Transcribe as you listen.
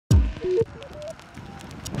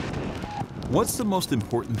What's the most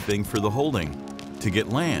important thing for the holding? To get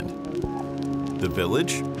land. The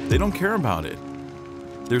village? They don't care about it.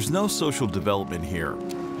 There's no social development here.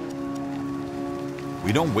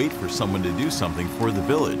 We don't wait for someone to do something for the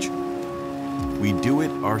village. We do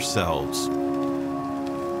it ourselves.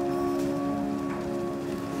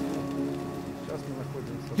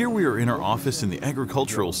 Here we are in our office in the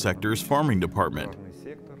agricultural sector's farming department.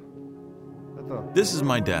 This is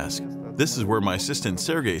my desk. This is where my assistant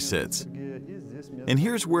Sergey sits. And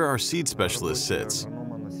here's where our seed specialist sits.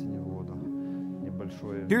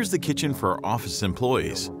 Here's the kitchen for our office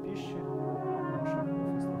employees.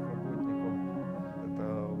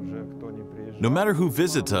 No matter who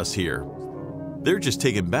visits us here, they're just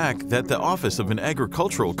taken back that the office of an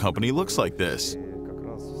agricultural company looks like this.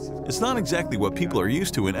 It's not exactly what people are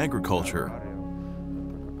used to in agriculture.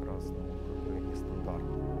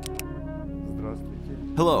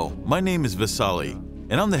 Hello, my name is Vasiliy,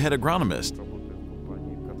 and I'm the head agronomist.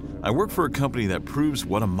 I work for a company that proves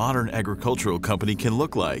what a modern agricultural company can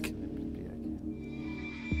look like.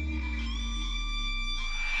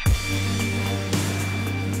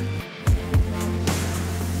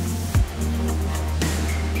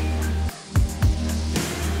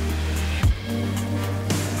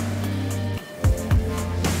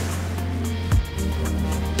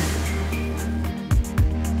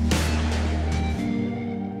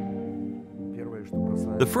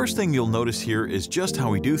 The first thing you'll notice here is just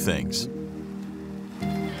how we do things.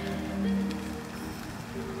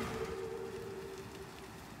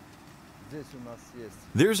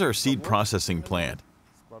 There's our seed processing plant,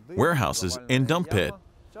 warehouses, and dump pit.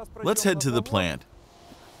 Let's head to the plant.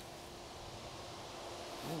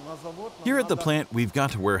 Here at the plant, we've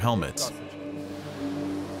got to wear helmets.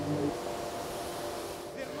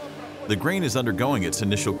 The grain is undergoing its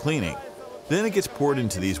initial cleaning. Then it gets poured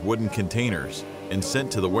into these wooden containers and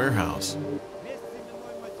sent to the warehouse.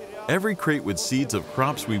 Every crate with seeds of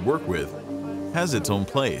crops we work with has its own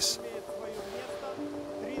place.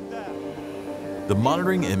 The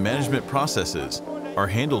monitoring and management processes are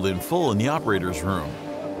handled in full in the operator's room.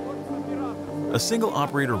 A single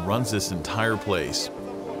operator runs this entire place.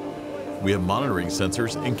 We have monitoring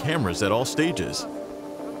sensors and cameras at all stages.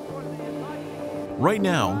 Right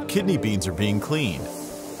now, kidney beans are being cleaned.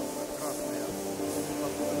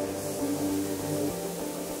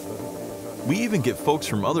 We even get folks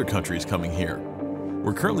from other countries coming here.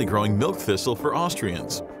 We're currently growing milk thistle for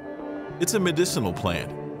Austrians. It's a medicinal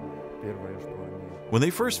plant. When they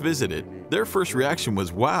first visited, their first reaction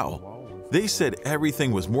was, wow. They said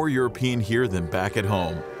everything was more European here than back at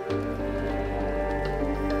home.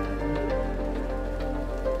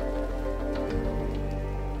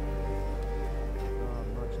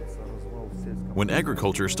 When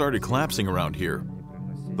agriculture started collapsing around here,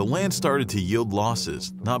 the land started to yield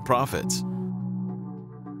losses, not profits.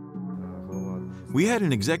 We had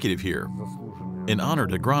an executive here, an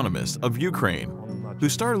honored agronomist of Ukraine, who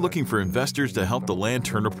started looking for investors to help the land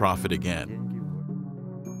turn a profit again.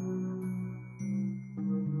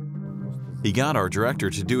 He got our director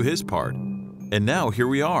to do his part, and now here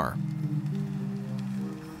we are.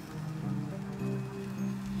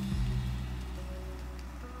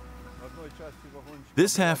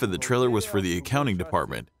 This half of the trailer was for the accounting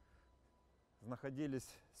department,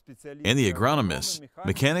 and the agronomists,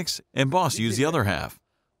 mechanics, and boss used the other half.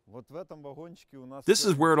 This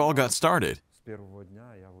is where it all got started.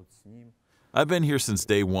 I've been here since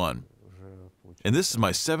day one, and this is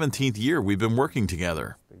my 17th year we've been working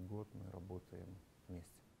together.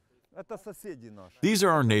 These are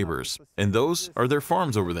our neighbors, and those are their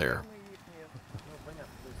farms over there.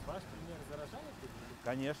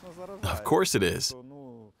 Of course it is.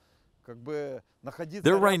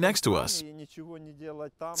 They're right next to us,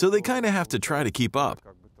 so they kind of have to try to keep up.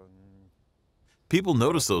 People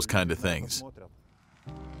notice those kind of things.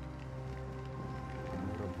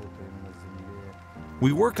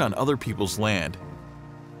 We work on other people's land.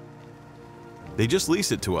 They just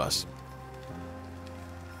lease it to us.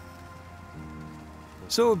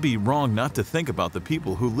 So it would be wrong not to think about the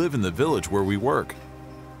people who live in the village where we work.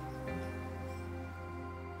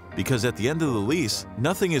 Because at the end of the lease,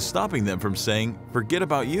 nothing is stopping them from saying, "Forget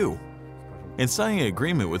about you," and signing an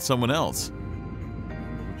agreement with someone else.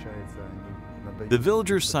 The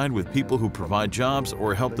villagers side with people who provide jobs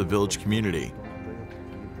or help the village community.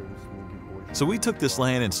 So we took this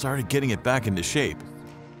land and started getting it back into shape.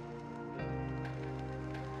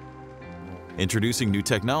 Introducing new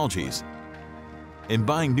technologies and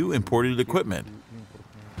buying new imported equipment.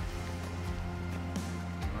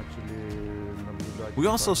 We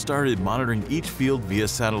also started monitoring each field via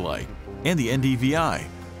satellite and the NDVI.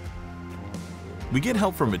 We get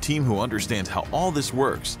help from a team who understands how all this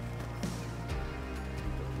works.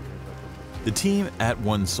 The team at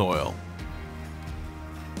OneSoil.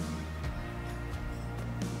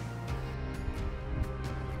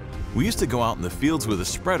 We used to go out in the fields with a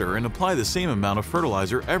spreader and apply the same amount of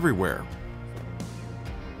fertilizer everywhere.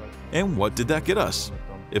 And what did that get us?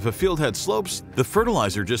 If a field had slopes, the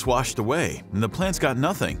fertilizer just washed away and the plants got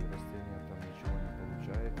nothing.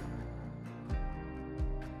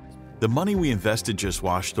 The money we invested just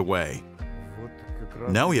washed away.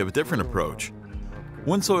 Now we have a different approach.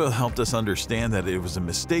 OneSoil helped us understand that it was a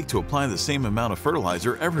mistake to apply the same amount of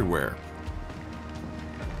fertilizer everywhere.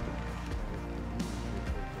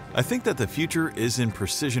 I think that the future is in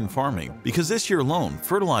precision farming because this year alone,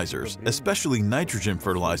 fertilizers, especially nitrogen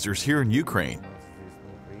fertilizers here in Ukraine,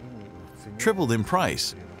 tripled in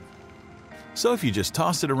price. So if you just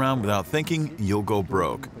toss it around without thinking, you'll go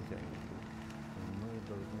broke.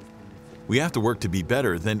 We have to work to be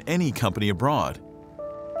better than any company abroad.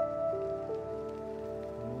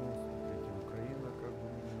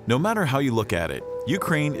 No matter how you look at it,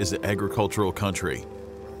 Ukraine is an agricultural country.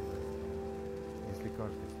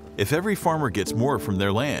 If every farmer gets more from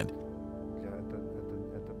their land,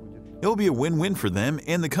 it'll be a win-win for them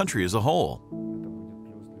and the country as a whole.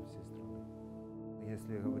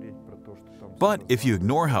 But if you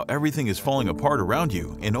ignore how everything is falling apart around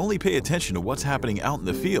you and only pay attention to what's happening out in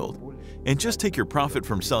the field, and just take your profit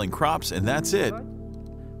from selling crops and that's it,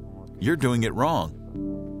 you're doing it wrong.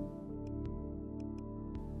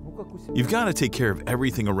 You've got to take care of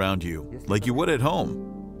everything around you, like you would at home.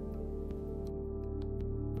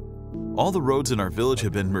 All the roads in our village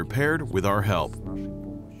have been repaired with our help.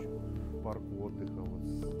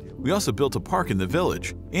 We also built a park in the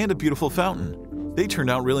village and a beautiful fountain. They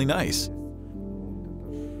turned out really nice.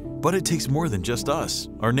 But it takes more than just us,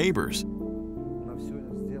 our neighbors,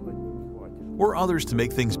 or others to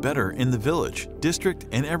make things better in the village, district,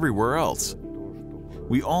 and everywhere else.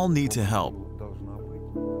 We all need to help.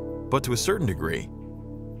 But to a certain degree,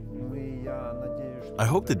 I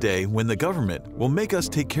hope the day when the government will make us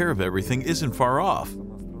take care of everything isn't far off.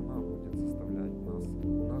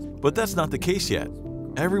 But that's not the case yet.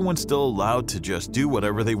 Everyone's still allowed to just do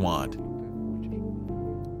whatever they want.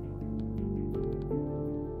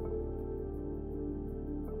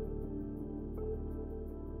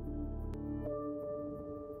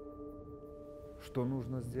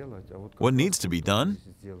 What needs to be done?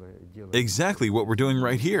 Exactly what we're doing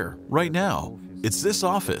right here, right now. It's this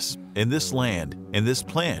office, and this land, and this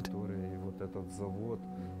plant.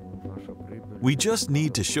 We just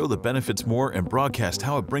need to show the benefits more and broadcast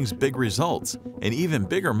how it brings big results, and even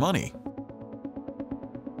bigger money.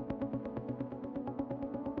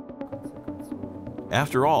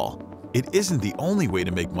 After all, it isn't the only way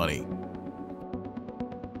to make money.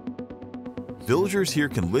 Villagers here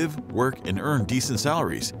can live, work, and earn decent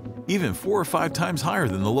salaries, even 4 or 5 times higher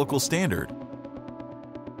than the local standard.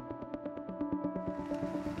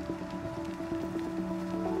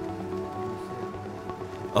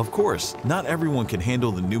 Of course, not everyone can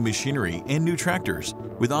handle the new machinery and new tractors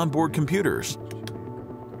with onboard computers.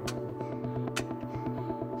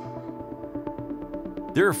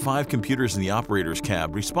 There are 5 computers in the operator's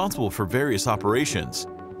cab responsible for various operations.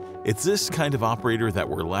 It's this kind of operator that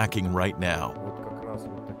we're lacking right now.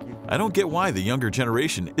 I don't get why the younger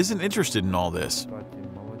generation isn't interested in all this.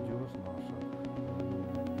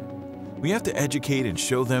 We have to educate and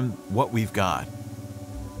show them what we've got.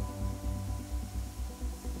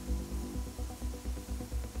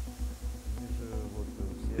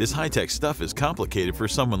 This high-tech stuff is complicated for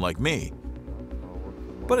someone like me,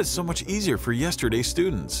 but it's so much easier for yesterday's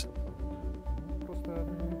students.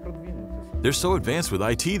 They're so advanced with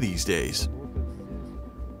IT these days.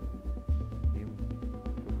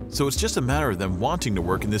 So it's just a matter of them wanting to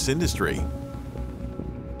work in this industry.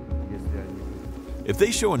 If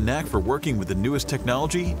they show a knack for working with the newest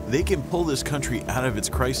technology, they can pull this country out of its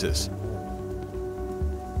crisis.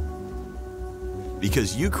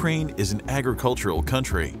 Because Ukraine is an agricultural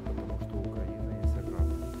country.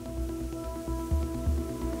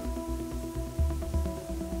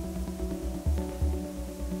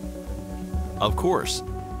 Of course.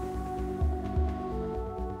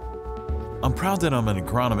 I'm proud that I'm an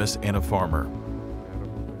agronomist and a farmer.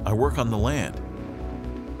 I work on the land.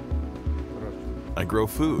 I grow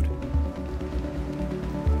food.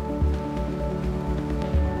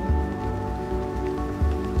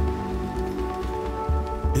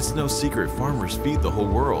 It's no secret farmers feed the whole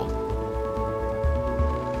world.